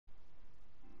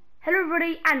Hello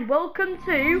everybody and welcome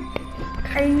to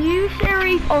a new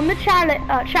series on the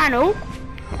channel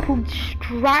called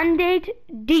Stranded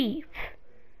Deep.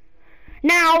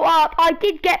 Now, I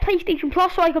did get PlayStation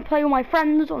Plus so I could play with my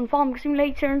friends on Farming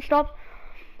Simulator and stuff,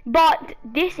 but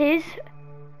this is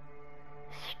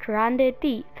Stranded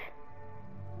Deep.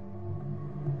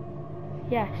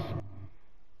 Yes.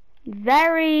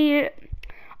 I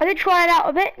did try it out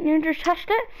a bit and just test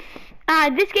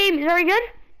it. This game is very good.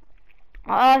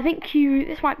 I think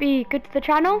this might be good for the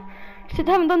channel. Since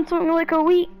I haven't done something in like a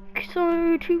week,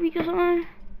 so 2 weeks or something.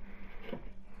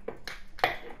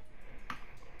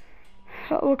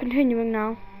 But we're continuing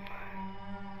now.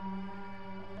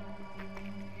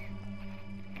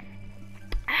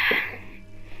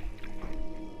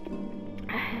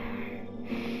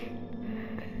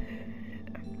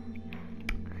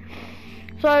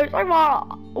 So far,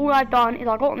 all I've done is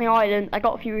I got on the island, I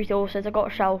got a few resources, I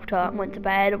got a shelter, went to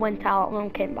bed, went out, and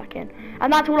then came back in.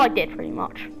 And that's all I did, pretty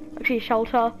much. Actually,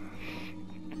 shelter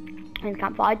and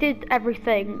campfire. I did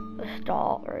everything at the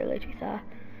start, really, to be fair.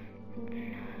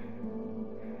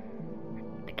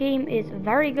 The game is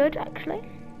very good, actually.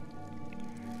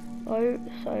 Oh,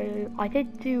 so I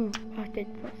did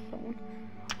something.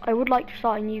 I would like to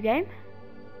start a new game.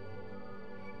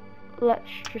 Let's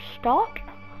just start.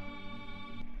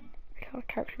 What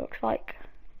character looks like.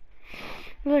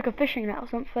 Looks like a fishing net or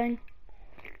something.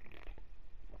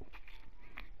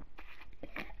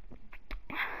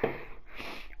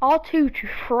 R2 to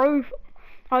throw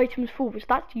items forwards,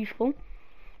 that's useful.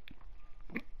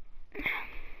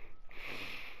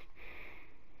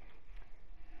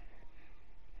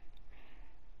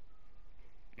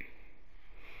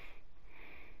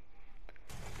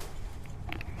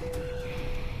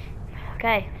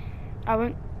 Okay, I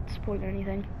won't spoil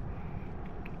anything.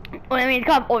 Well, I mean,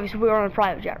 kind of obviously we're on a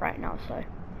private jet right now, so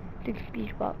do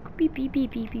speed walk. Beep beep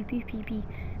beep beep beep beep beep beep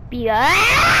beep.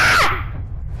 Ah!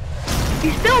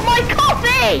 You spilled my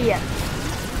coffee!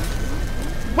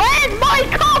 Where's my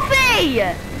coffee?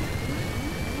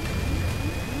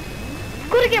 I've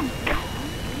gotta get.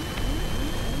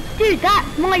 Dude,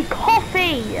 that's my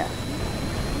coffee.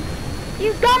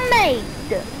 You dumbass!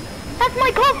 That's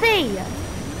my coffee.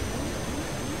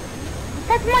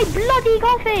 That's my bloody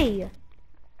coffee.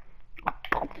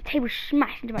 The table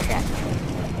smashed into my chest.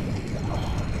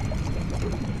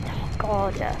 Oh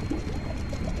god.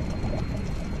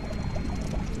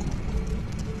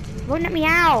 Won't let me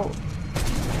out.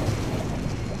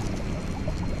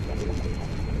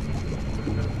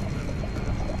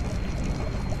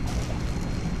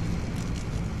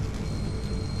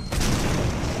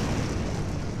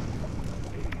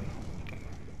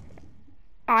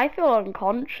 I feel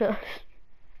unconscious.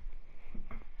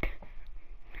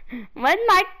 Where's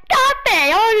my coffee? I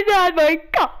wanted to have my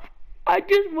coffee. I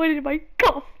just wanted my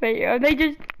coffee and they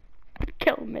just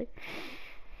killed me.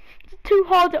 It's too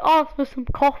hard to ask for some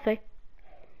coffee.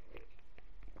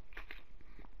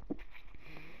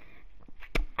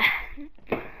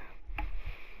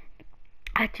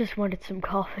 I just wanted some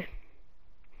coffee.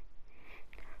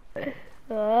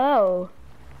 Oh.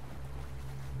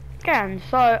 Again,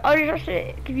 so I'll just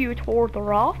give you a tour of the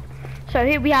raft. So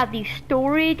here we have the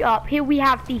storage, here we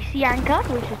have the sea anchor,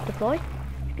 which is deployed.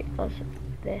 It does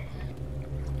this.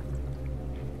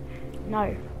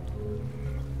 No.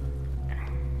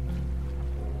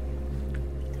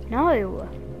 No.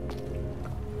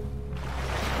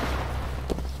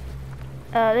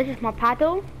 This is my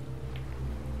paddle.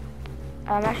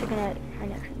 I'm actually gonna, I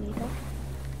actually need that.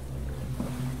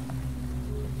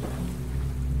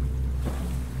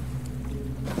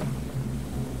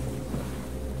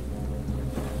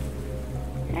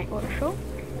 Sure.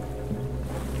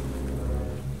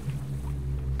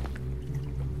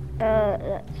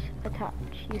 Let's attach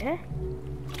you here.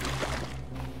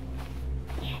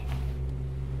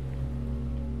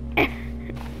 Yeah.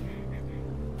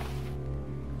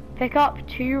 Pick up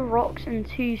 2 rocks and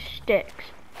 2 sticks.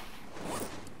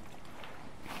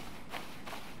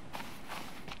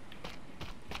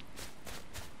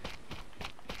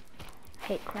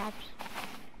 Hate crabs.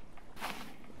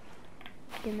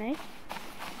 Give me.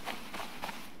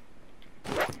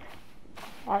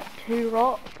 2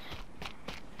 rocks.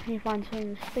 Can you find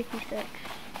some sticky sticks?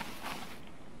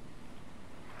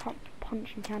 Can't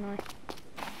punch you, can I?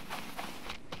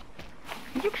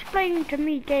 Can you explain to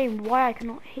me, game, why I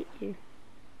cannot hit you?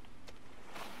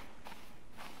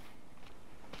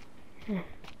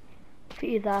 Put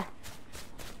you there.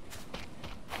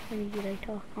 I need you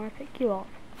later. Can I pick you up?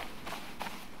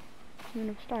 I'm in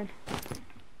a stone.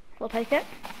 I'll take it.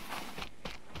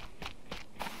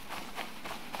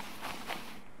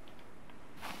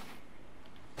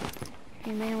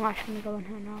 Okay, maybe I'm actually gonna go in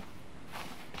here now.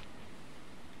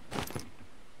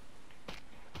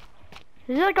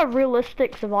 This is like a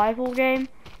realistic survival game.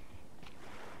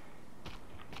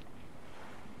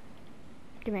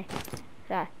 Give me.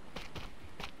 There.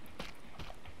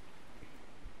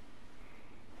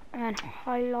 And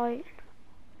highlight.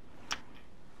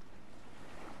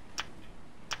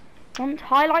 Once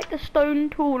highlight the stone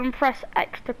tool and press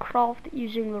X to craft it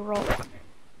using the rock.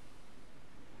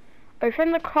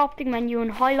 Open the crafting menu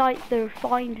and highlight the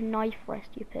refined knife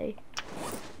recipe.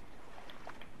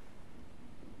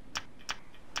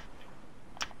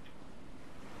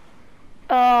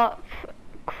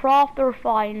 Craft the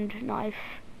refined knife.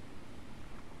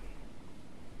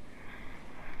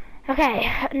 Okay,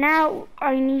 now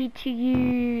I need to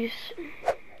use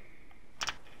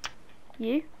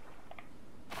you.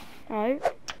 No.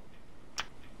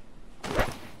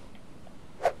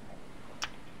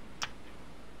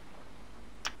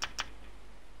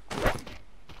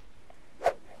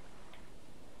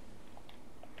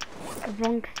 The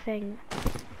wrong thing.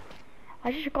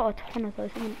 I just got a ton of those.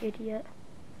 I'm an idiot.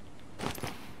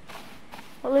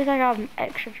 At least I have an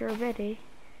extra durability.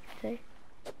 See?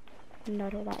 No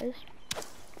idea what that is.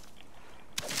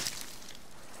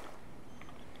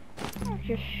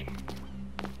 Just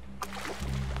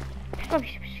love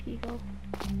you, ski goal.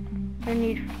 I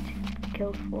need to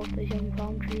kill 4 of those young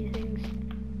palm tree things.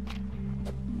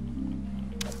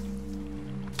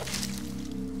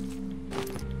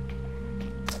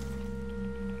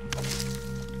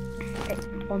 Okay,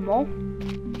 one more.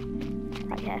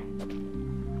 Right here.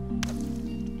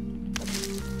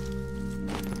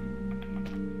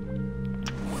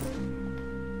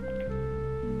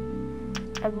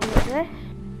 I will make this.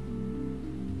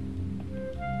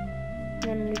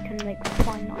 Then we can make a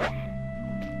fine knife.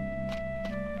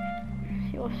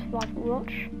 See your survival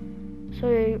watch.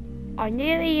 So I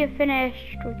nearly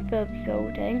finished with the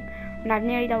building, and I've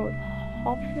nearly done with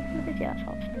half of it. Yeah, that's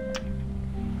half of it.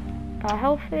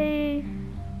 Healthy.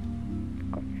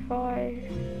 Got 5.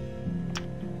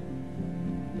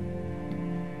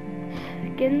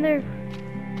 Begin the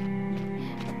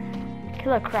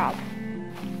kill a crab.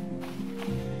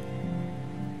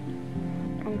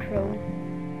 Control.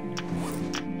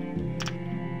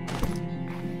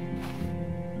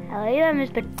 Hello there,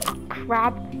 Mr.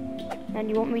 Crab. And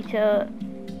you want me to...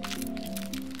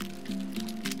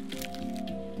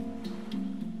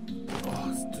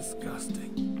 Oh, it's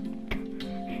disgusting.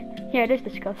 Yeah, it is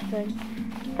disgusting.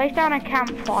 Place down a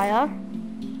campfire.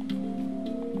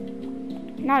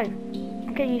 No,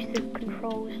 I'm getting used to the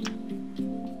controls.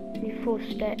 Need 4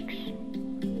 sticks.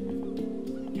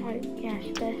 Oh, yes,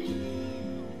 this.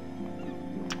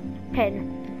 Pin.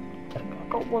 I've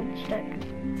got 1 stick.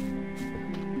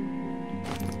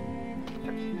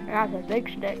 That's a big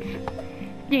stick.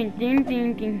 Ding ding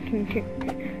ding ding ding ding.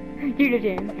 Do the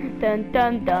ding. Dun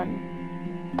dun dun.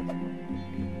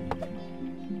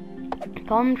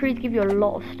 Palm trees give you a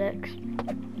lot of sticks.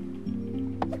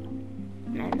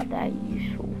 And they're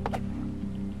useful.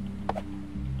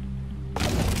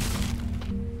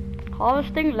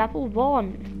 Harvesting level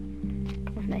 1.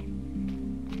 Come with me.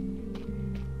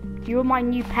 You're my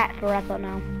new pet forever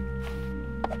now.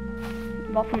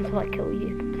 Apart from until I kill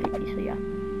you completely, so yeah.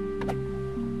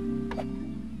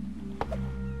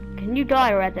 Can you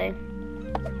die already?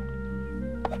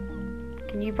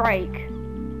 Can you break?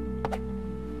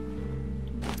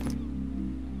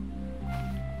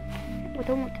 I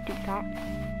don't want to do that.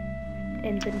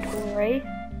 Inventory.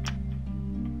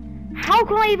 How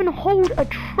can I even hold a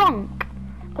trunk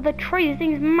of a tree? This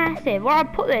thing's massive. Where I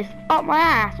put this? Up my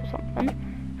ass or something.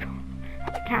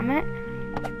 Damn it.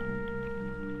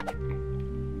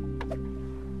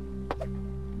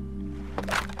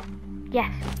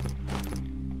 Yes.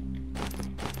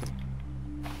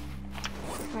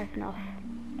 Right, enough.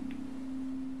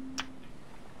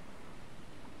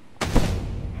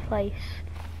 Place.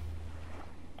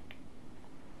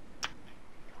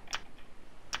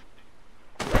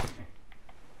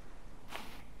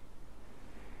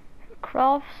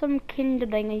 Craft some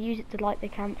kindling and use it to light the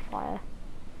campfire.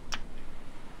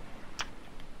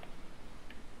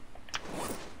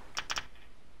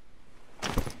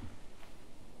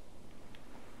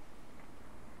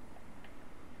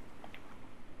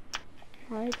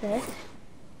 What is this?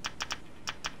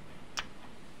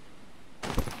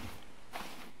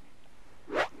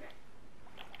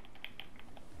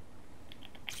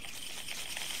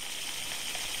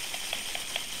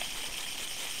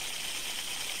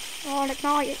 Oh,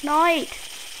 ignite, ignite!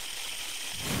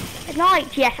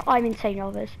 Ignite! Yes, I'm insane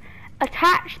of this.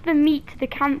 Attach the meat to the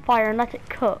campfire and let it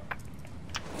cook.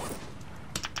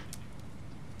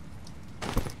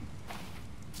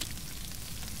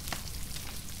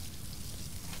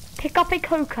 pick up a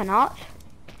coconut.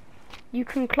 You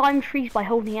can climb trees by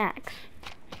holding X.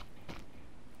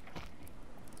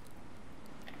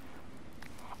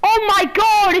 Oh my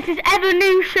god, this is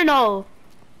evolutional!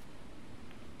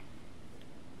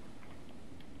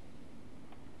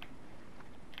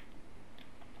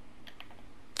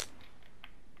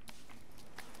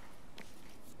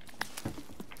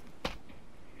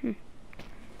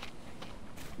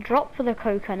 Drop for the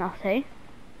coconut, eh?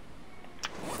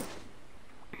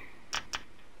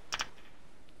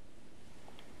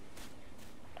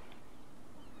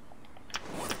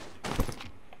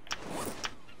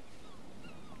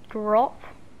 Drop.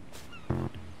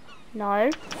 No,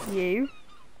 you.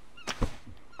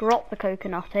 Drop the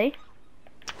coconutty.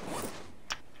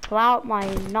 Pull out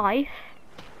my knife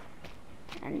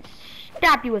and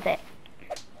stab you with it.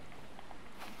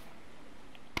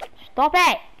 Stop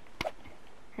it!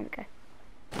 There we go.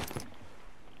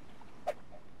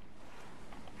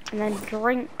 And then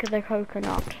drink the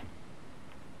coconut.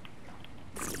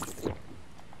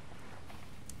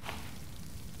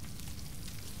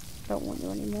 Don't want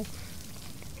you anymore.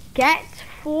 Get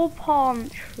 4 palm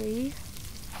trees.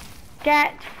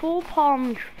 Get 4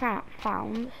 palm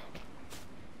founds.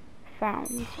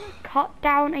 Cut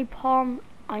down a palm.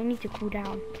 I need to cool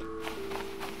down.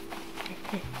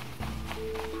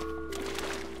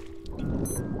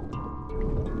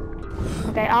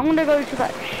 Okay, I'm gonna go to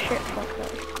that ship like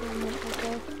that.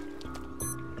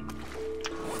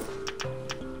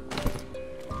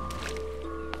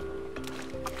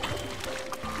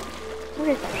 What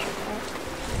is that ship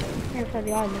like? Never said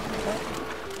the island is it?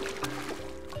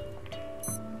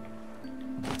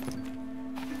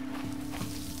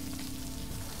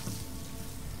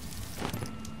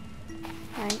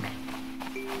 Thanks.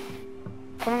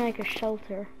 I wanna make a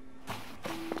shelter.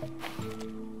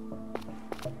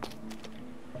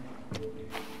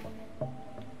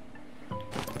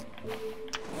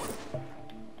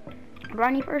 What do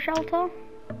I need for a shelter?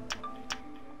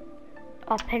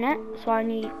 Up in it, so I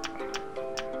need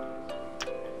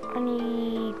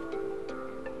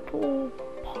 4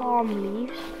 palm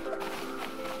leaves.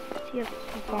 Let's see if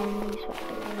some palm leaves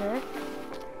left over there.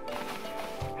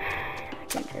 I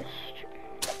can just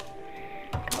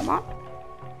come up.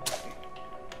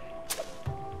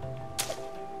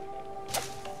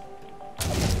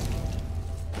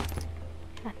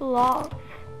 That's a lot.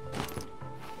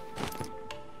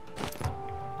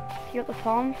 You got the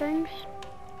palm things?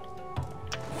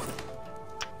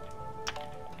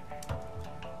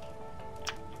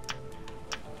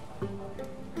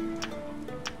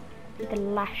 The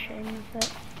lashing of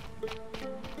it.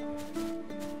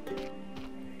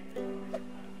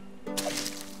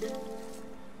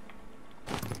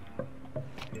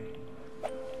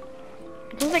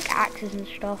 There's like axes and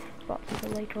stuff, but for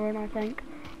later on I think.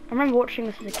 I remember watching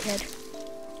this as a kid.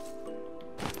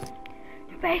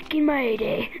 Becky made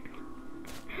it!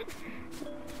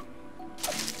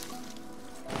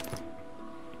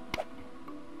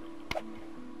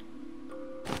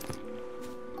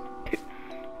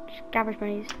 Gather as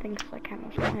many things as I can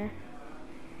from here.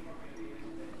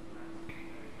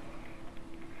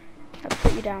 I'll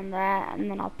put you down there and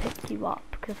then I'll pick you up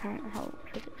because I don't know how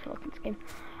physics work in this game.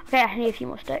 Okay, I need a few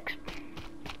more sticks.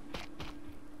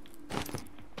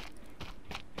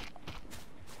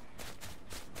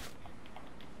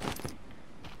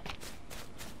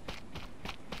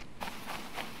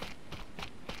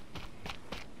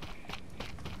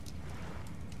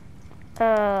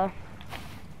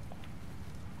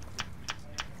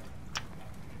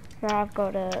 Now I've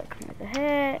got to come over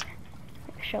here,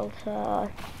 make a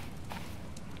shelter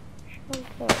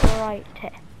right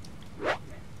here.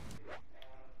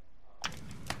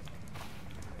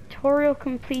 Tutorial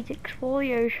complete, explore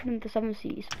the ocean and the 7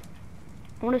 seas.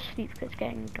 I want to sleep because it's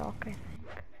getting dark, I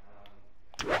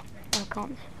think. I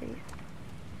can't sleep.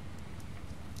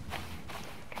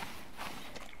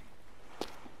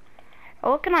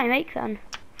 Oh, what can I make then?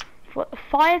 What, a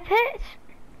fire pit?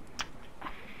 A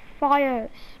fire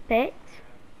spit?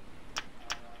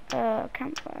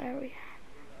 Campfire area.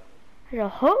 There's a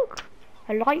hook,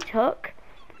 a light hook,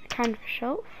 a canvas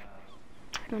shelf,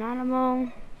 an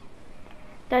animal.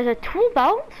 There's a tool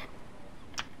belt.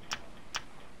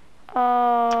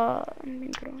 I'm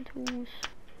gonna go on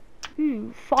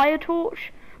tools. Fire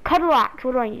torch, cuddle axe.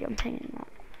 What do I need? I'm painting that.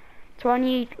 So I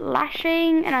need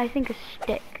lashing and I think a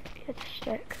stick. It's a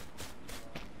stick.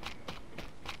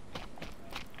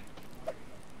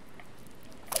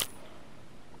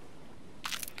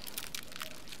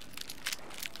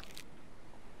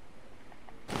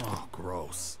 Oh,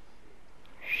 gross.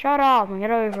 Shut up and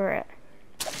get over it.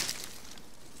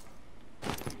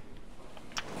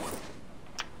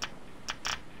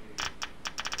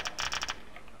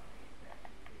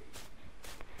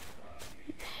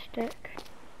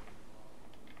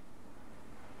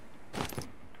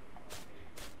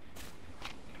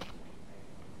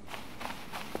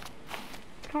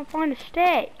 can't find a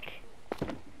stick.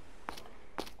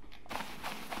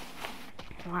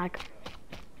 Lag.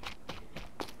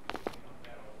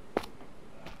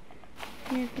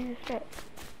 Give me a stick.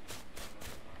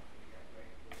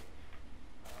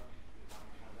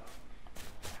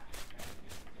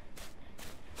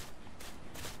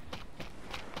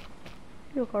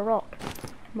 Look, a rock.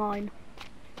 Mine.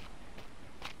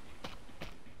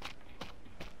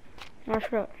 I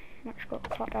just got to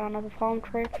cut down another palm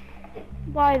tree.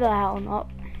 Why the hell not?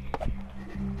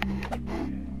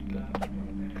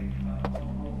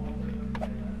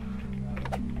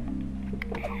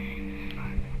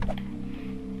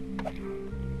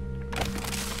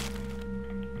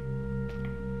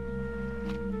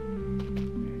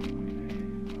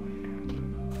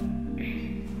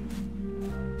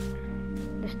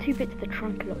 There's 2 bits of the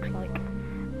trunk, it looks like.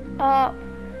 I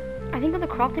think on the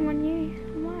crafting menu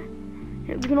somewhere.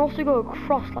 We can also go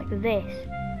across like this.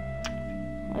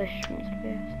 Oh, this wants to be.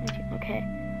 Okay.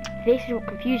 This is what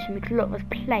confused me because look, there's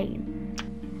plain.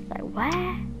 Like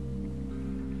where?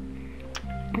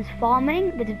 There's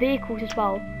farming, there's vehicles as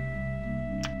well.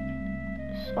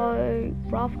 So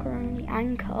raft currently,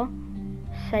 anchor,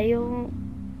 sail,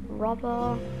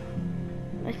 rubber.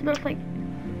 This looks like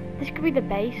this could be the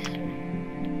base.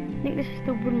 I think this is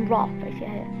the wooden raft base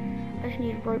here. I just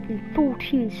need rope and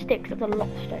 14 sticks. That's a lot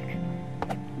of sticks.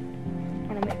 I'm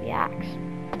gonna make the axe.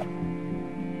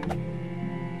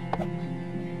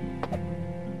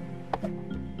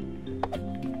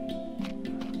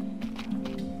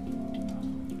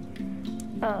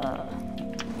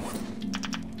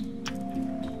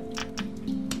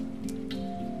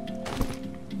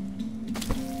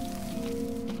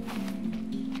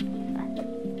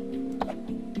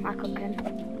 My cooking.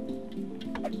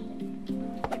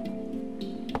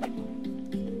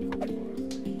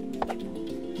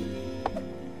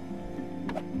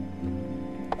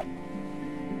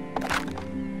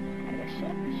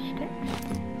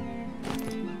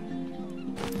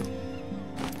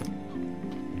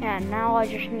 Yeah, now I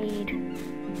just need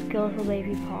skillful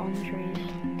baby palm trees.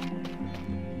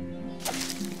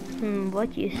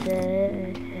 What you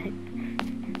say?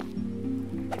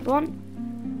 One.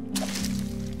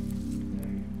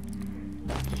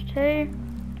 That's 2.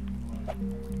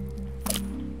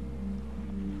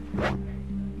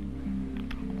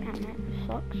 Damn it, this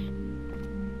sucks.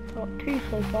 Got 2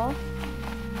 so far.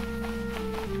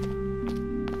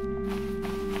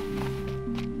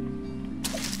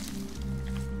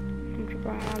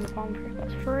 Around the palm tree,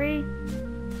 that's 3. No,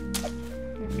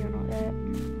 you're not there.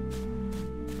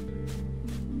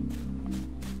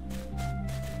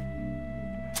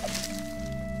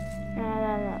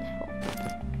 That's 4.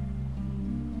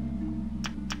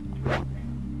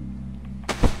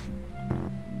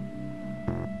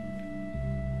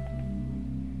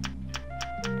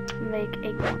 Make a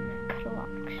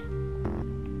clocks.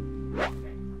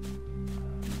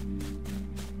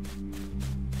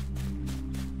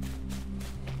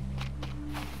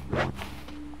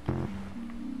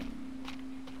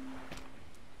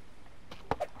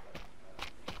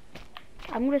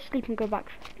 I'm gonna sleep and go back.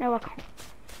 No, I can't.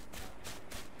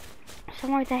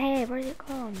 Somewhere to here. Where is it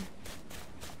gone?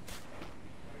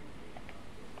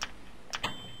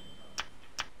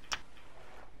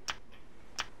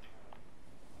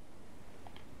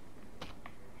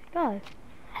 Go.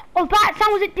 Oh, that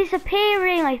sound was it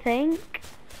disappearing, I think.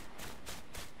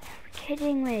 You're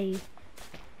kidding me.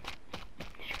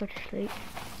 Just go to sleep.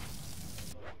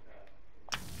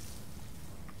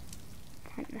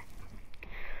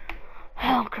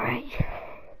 Oh, great.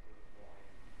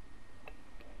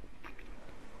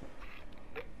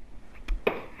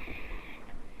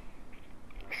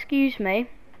 Excuse me.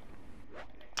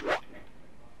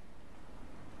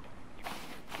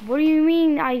 What do you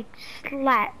mean I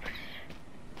slept?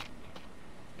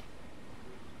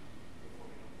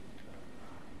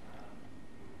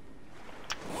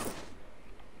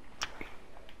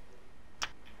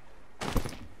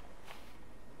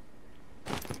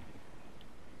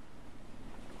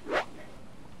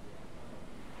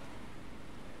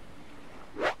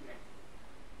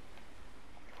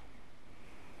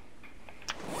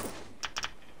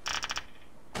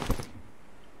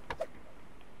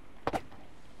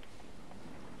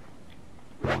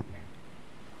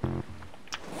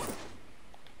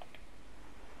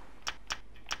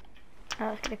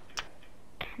 Let's get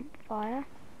a campfire.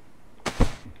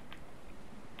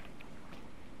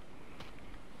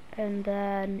 And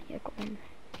then you've got one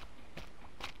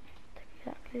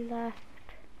exactly left.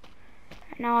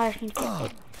 And now I just need to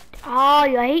get Oh,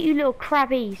 I hate you little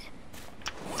crabbies.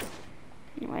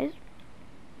 Anyways.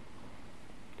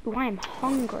 Ooh, I am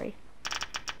hungry.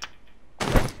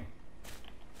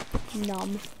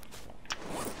 Numb.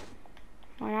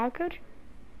 Am I now good?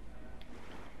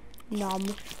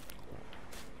 Numb.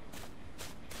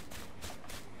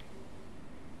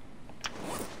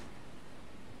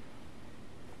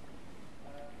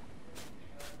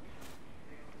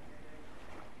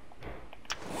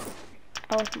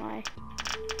 Oh, it's my.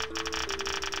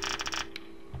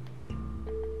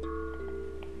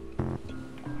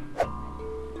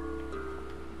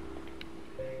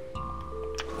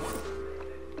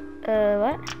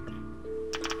 What?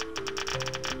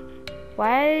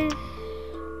 Where's...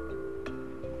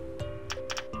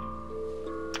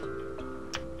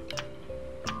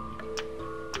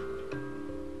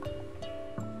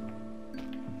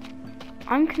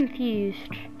 I'm confused.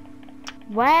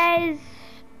 Where's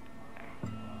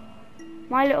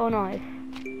my little knife?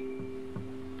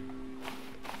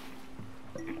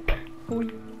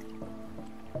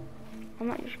 I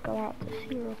might just go out to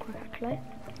see real quick actually.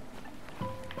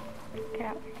 Get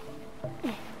out.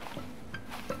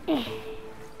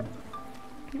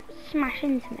 Smash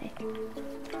into me.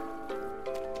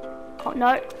 Oh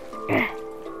no.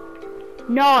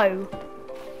 No.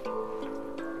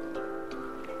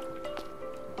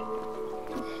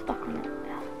 I'm stuck on it.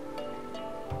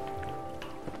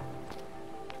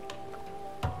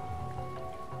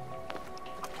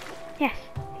 Yes,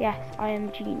 yes, I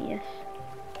am genius.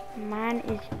 Man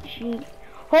is genius.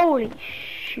 Holy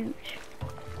shoot.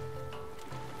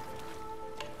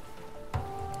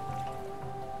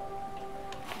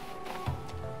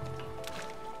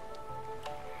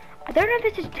 I don't know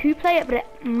if this is 2-player, but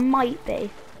it might be.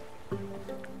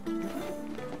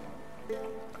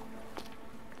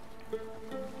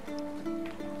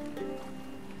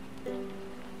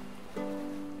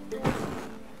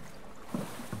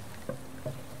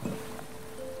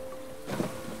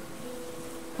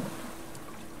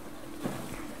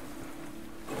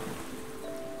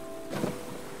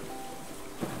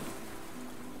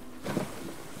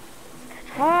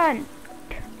 Turn.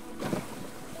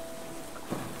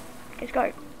 Let's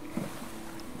go.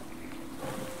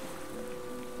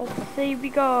 Off the sea we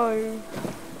go.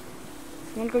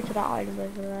 I'm gonna go to that island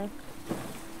over there.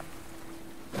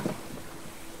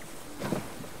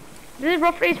 This is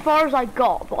roughly as far as I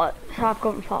got, but so I've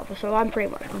gotten farther, so I'm pretty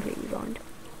much completely blind.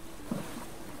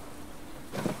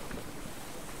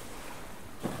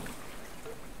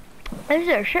 This is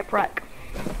a shipwreck.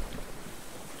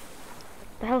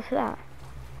 The hell's that?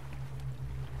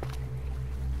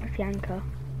 What's the anchor?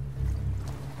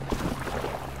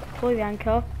 Deploy the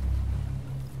anchor.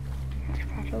 That's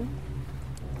paddle.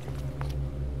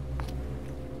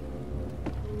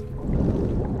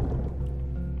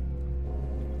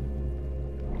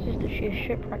 It's just a sheer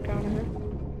shipwreck down here.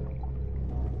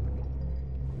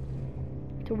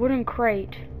 It's a wooden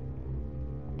crate.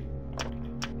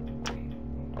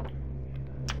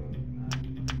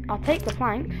 I'll take the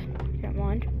planks, if you don't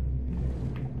mind.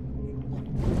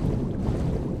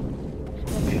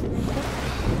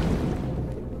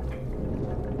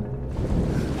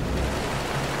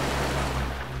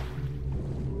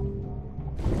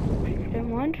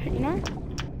 You know?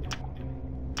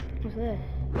 What's this?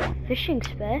 Fishing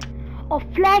spear? Oh,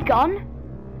 flare gun?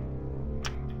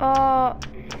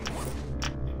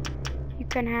 You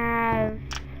can have...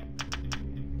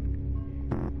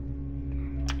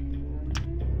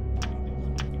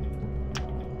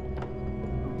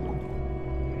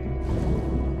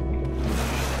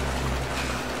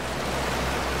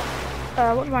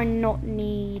 what do I not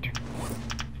need?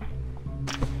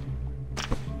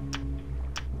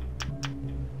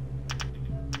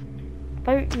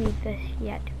 Don't need this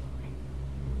yet.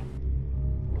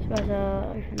 So there's a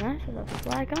open there, so there's a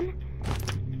flare gun.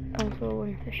 Also a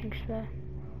wooden fishing spear.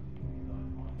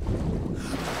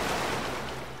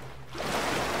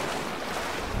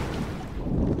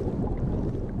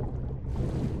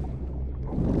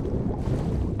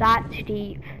 That's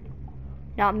deep.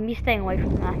 No, me staying away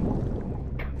from there.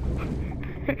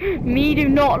 Me do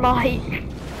not like.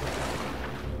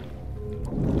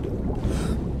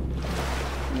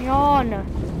 On.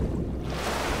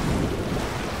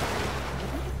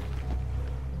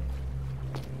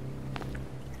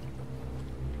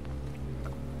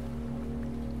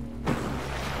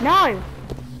 No.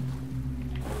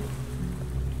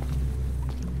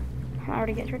 That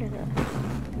already gets rid of it.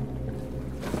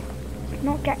 Let's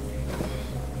not get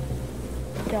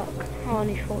stuck. Oh, I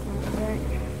need Fortnite, right?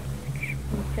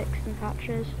 Fix some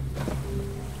patches.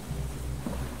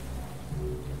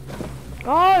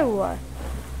 Go!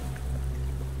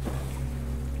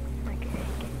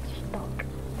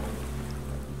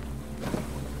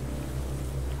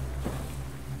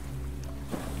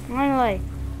 Finally.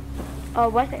 Oh,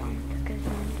 where's it on?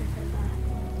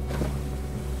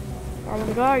 I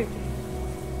wanna go.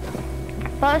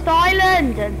 First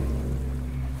island!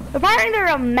 Apparently there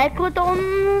are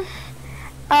megalodons,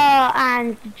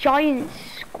 and giant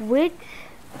squids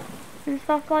and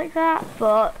stuff like that,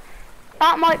 but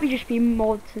that might be just be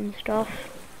mods and stuff.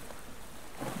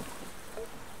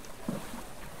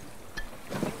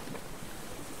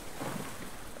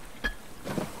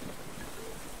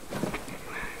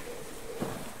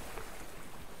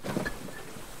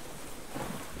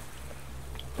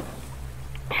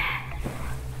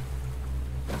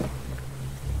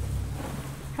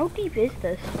 How deep is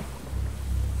this?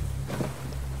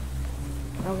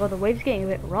 Oh god, the wave's getting a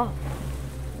bit rough.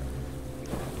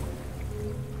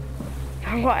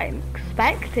 Not what I'm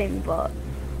expecting, but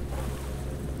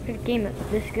a game that's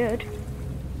this good.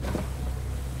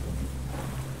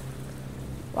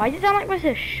 Why does it sound like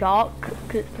there's a shark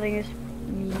because it's playing this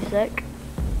music?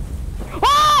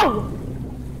 Whoa!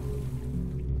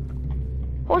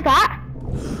 What was that?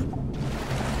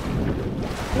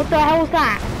 What the hell was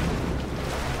that?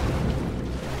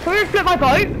 Someone just flipped my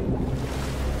boat?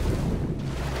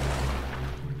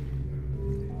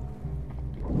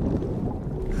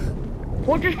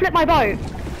 What just flipped my boat?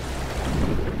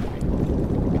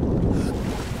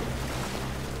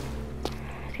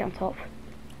 Let's get on top.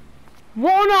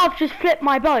 What on earth just flipped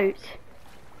my boat?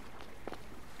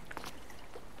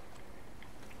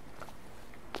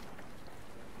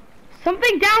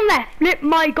 Something down there flipped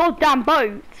my goddamn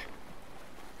boat.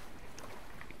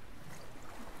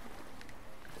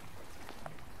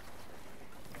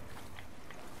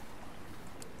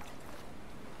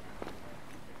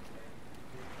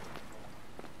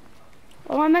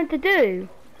 What am I meant to do?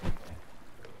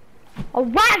 I'll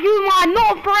whack you, I'm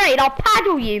not afraid. I'll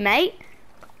paddle you, mate.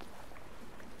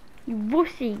 You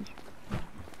wussy. I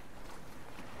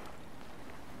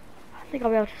think I'll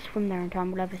be able to swim there in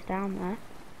time, whatever's down there.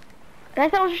 I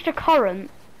guess that was just a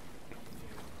current.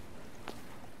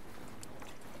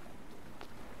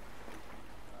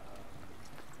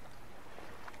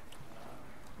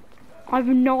 I have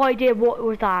no idea what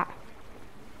was that.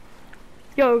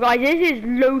 Yo guys, this is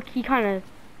low-key kind of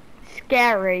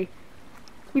scary.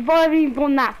 We've already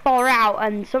gone that far out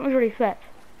and something's already flipped.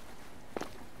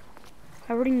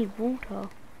 I really need water.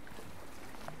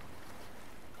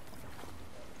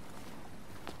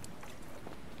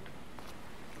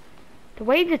 The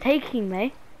waves are taking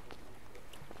me.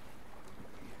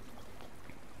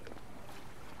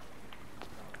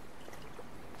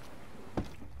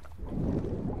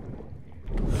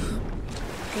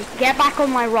 Okay, get back on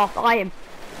my raft. I am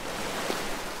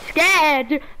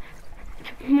scared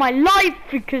for my life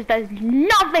because there's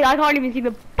nothing. I can't even see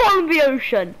the bottom of the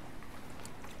ocean.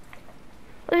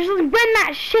 Just when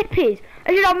that ship is,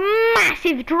 it's just a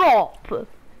massive drop.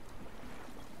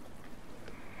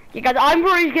 Yeah guys, I'm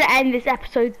probably just going to end this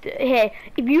episode here.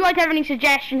 If you guys have any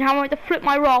suggestions how I'm going to flip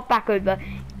my raft back over,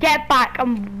 get back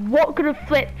and what could have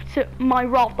flipped my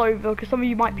raft over, because some of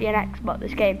you might be an expert at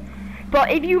this game.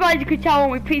 But if you guys could tell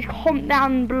me, please comment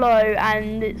down below.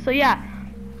 And so yeah,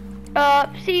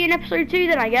 see you in episode 2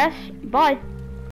 then, I guess. Bye.